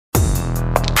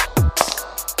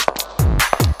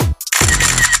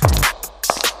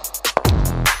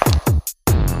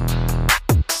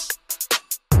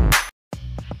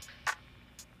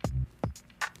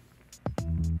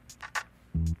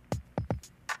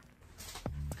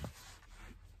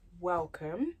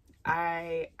welcome.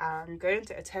 I am going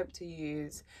to attempt to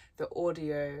use the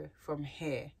audio from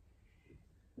here.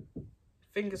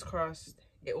 Fingers crossed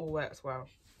it all works well.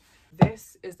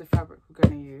 This is the fabric we're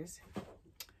going to use,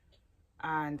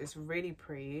 and it's really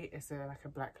pretty. It's like a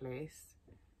black lace.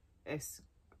 It's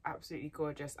absolutely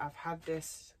gorgeous. I've had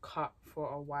this cut for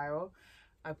a while.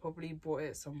 I probably bought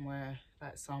it somewhere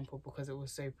like sample because it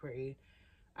was so pretty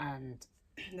and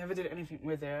never did anything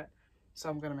with it, so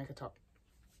I'm gonna make a top.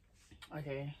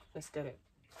 Okay, let's get it.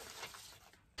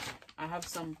 I have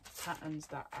some patterns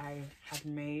that I have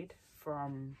made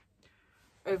from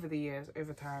over the years,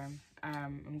 over time.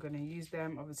 I'm gonna use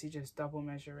them, obviously just double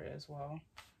measure it as well.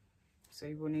 So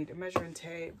you will need a measuring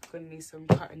tape, you're gonna need some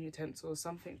cutting utensils,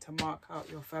 something to mark out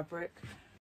your fabric.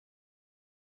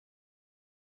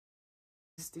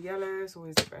 The yellow is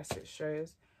always the best, it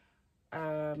shows.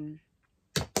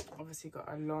 Obviously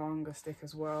got a longer stick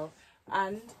as well,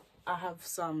 and I have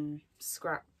some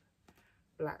scrap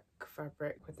black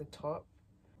fabric with the top.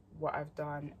 What I've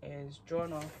done is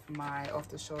drawn off my off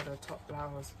the shoulder top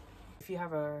blouse. If you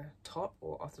have a top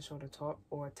or off the shoulder top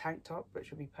or a tank top,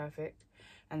 which would be perfect,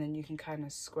 and then you can kind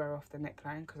of square off the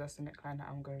neckline because that's the neckline that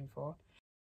I'm going for.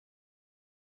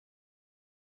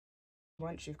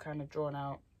 Once you've kind of drawn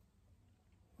out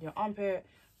your armpit,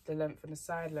 the length on the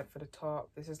side, length for the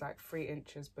top, this is like 3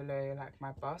 inches below like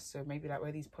my bust, so maybe like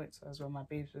where these points are is where my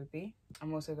boobs would be.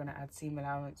 I'm also going to add seam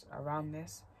allowance around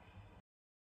this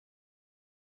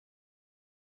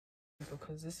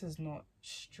because this is not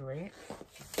straight.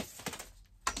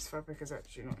 This fabric is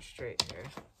actually not straight here,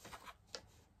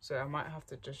 so I might have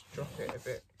to just drop it a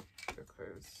bit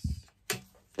because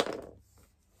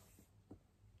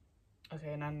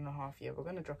okay, 9.5. Yeah, we're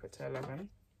going to drop it to 11.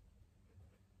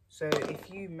 So if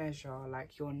you measure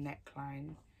like your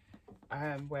neckline,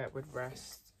 where it would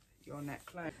rest, your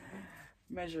neckline,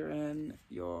 measuring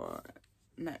your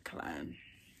neckline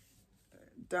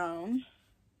down.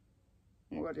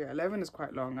 Oh my god, yeah, 11 is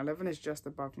quite long. 11 is just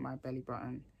above my belly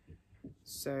button.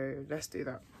 So let's do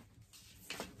that.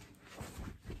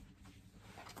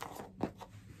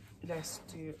 Let's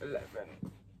do 11.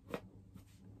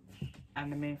 And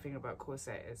the main thing about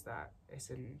corset is that it's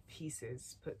in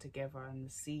pieces put together, and the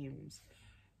seams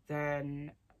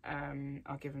then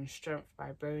are given strength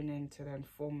by boning to then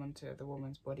form onto the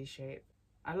woman's body shape.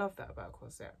 I love that about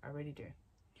corset, I really do.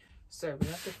 So we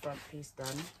have the front piece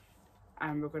done,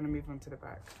 and we're going to move on to the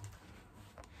back.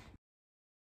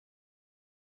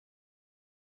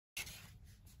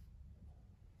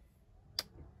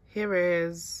 Here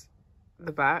is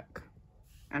the back,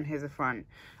 and here's the front.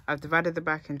 I've divided the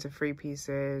back into 3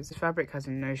 pieces. The fabric has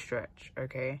no stretch,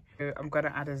 okay? So I'm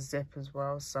gonna add a zip as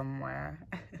well somewhere.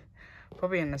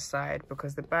 Probably in the side,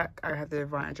 because the back, I have the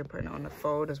advantage of putting it on the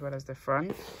fold as well as the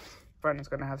front. Front is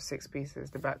gonna have 6 pieces.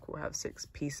 The back will have 6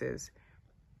 pieces.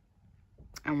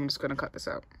 And I'm just gonna cut this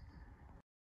out.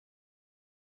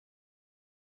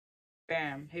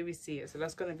 Bam, here we see it. So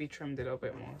that's gonna be trimmed a little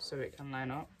bit more so it can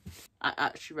line up. I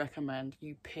actually recommend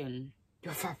you pin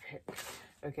your fabric,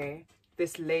 okay?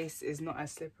 This lace is not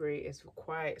as slippery, it's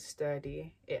quite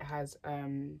sturdy. It has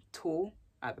tulle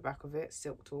at the back of it,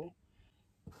 silk tulle.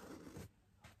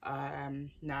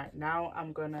 Now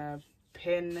I'm gonna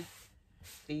pin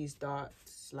these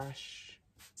darts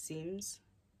 / seams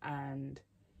and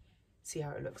see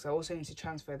how it looks. I also need to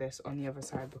transfer this on the other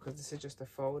side because this is just a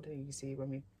fold. You can see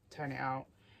when we turn it out,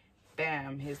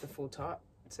 bam, here's the full top.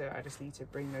 So I just need to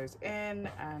bring those in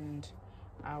and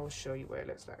I will show you what it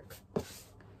looks like.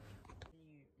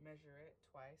 You measure it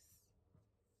twice.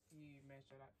 You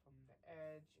measure like from the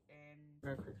edge in.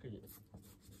 Very quickly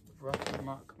roughly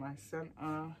mark my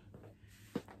center.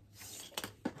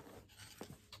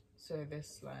 So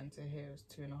this line to here is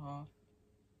 2.5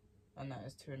 and that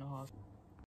is 2.5.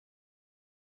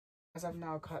 As I've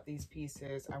now cut these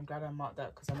pieces, I'm glad I marked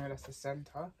that because I know that's the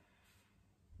center.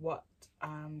 What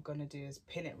I'm gonna do is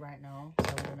pin it right now.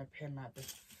 So I'm gonna pin like the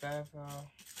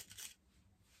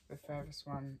furthest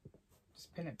one.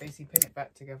 Just pin it, basically pin it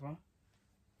back together,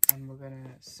 and we're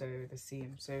gonna sew the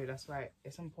seam. So that's why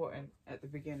it's important at the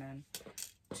beginning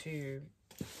to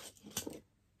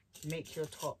make your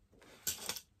top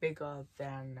bigger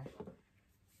than,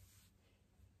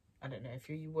 I don't know, if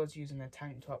you was using a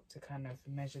tank top to kind of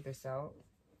measure this out,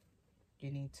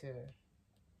 you need to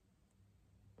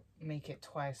make it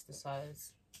twice the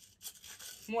size.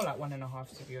 More like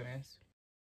 1.5 to be honest.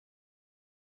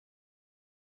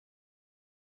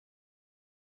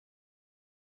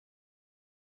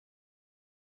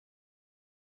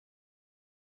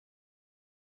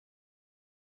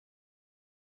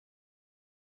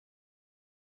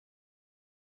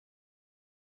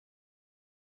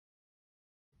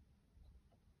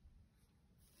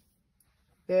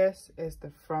 This is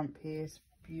the front piece.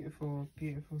 Beautiful,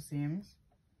 beautiful seams.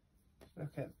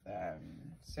 Look at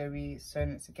them. So we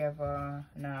sewn it together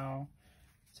now.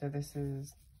 So this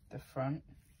is the front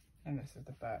and this is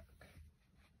the back.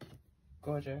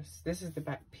 Gorgeous. This is the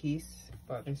back piece,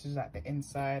 but this is like the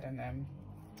inside, and then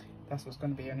that's what's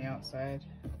going to be on the outside.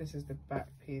 This is the back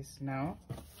piece now.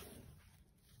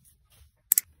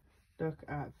 Look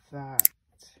at that.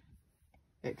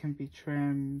 It can be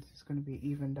trimmed. It's going to be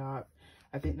evened up.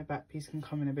 I think the back piece can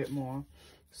come in a bit more.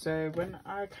 So when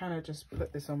I kind of just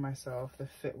put this on myself, the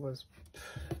fit was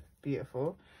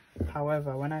beautiful.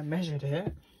 However, when I measured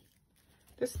it,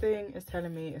 this thing is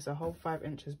telling me it's a whole 5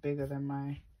 inches bigger than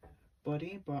my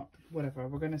body, but whatever.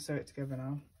 We're going to sew it together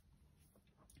now.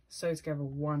 Sew together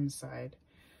one side.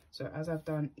 So as I've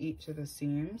done each of the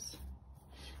seams,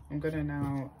 I'm going to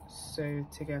now sew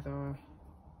together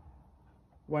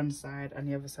one side, and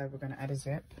the other side we're going to add a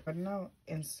zip. But now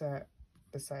insert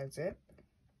the side zip.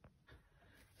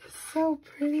 So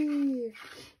pretty.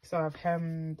 So I've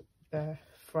hemmed the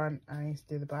front, I need to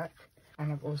do the back,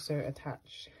 and I've also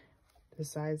attached the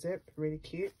side zip. Really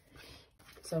cute.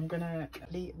 So I'm gonna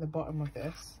pleat the bottom of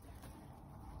this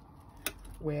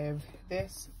with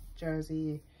this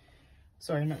jersey,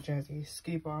 sorry, not jersey,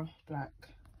 scuba black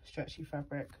stretchy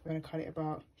fabric. We're gonna cut it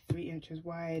about 3 inches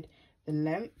wide. The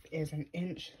length is 1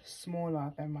 inch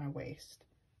smaller than my waist,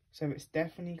 so it's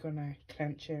definitely gonna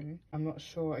clench in. I'm not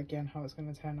sure again how it's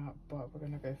gonna turn out, but we're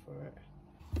gonna go for it.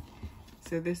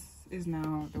 So this is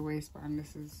now the waistband.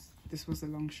 This was a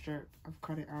long strip. I've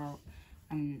cut it out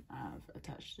and I've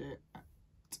attached it at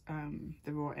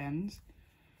the raw ends.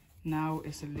 Now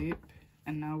it's a loop,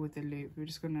 and now with the loop we're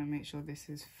just gonna make sure this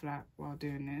is flat while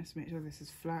doing this. Make sure this is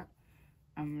flat,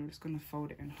 and we're just gonna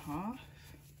fold it in half.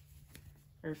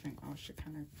 Everything else should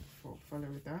kind of follow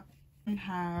with that. And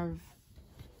have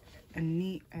a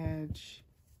neat edge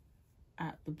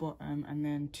at the bottom and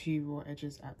then 2 raw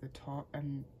edges at the top,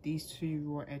 and these 2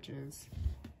 raw edges,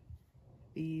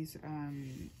 these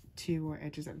 2 raw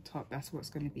edges at the top, that's what's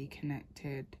going to be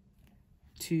connected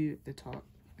to the top.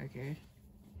 Okay,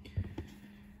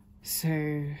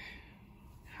 so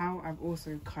how I've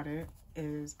also cut it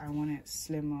is I want it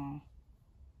slimmer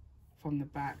from the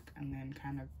back and then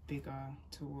kind of bigger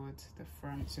towards the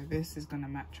front, so this is going to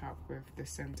match up with the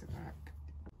center back.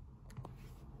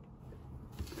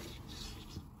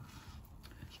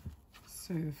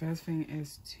 So the first thing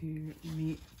is to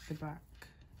meet the back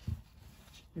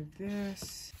with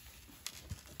this.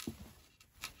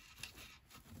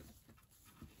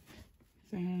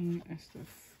 Then it's the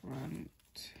front.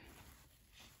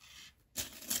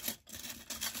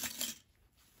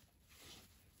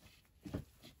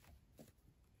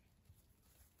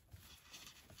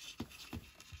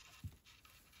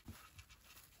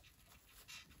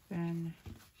 Then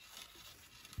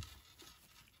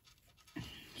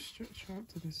stretch out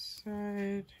to the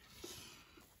side.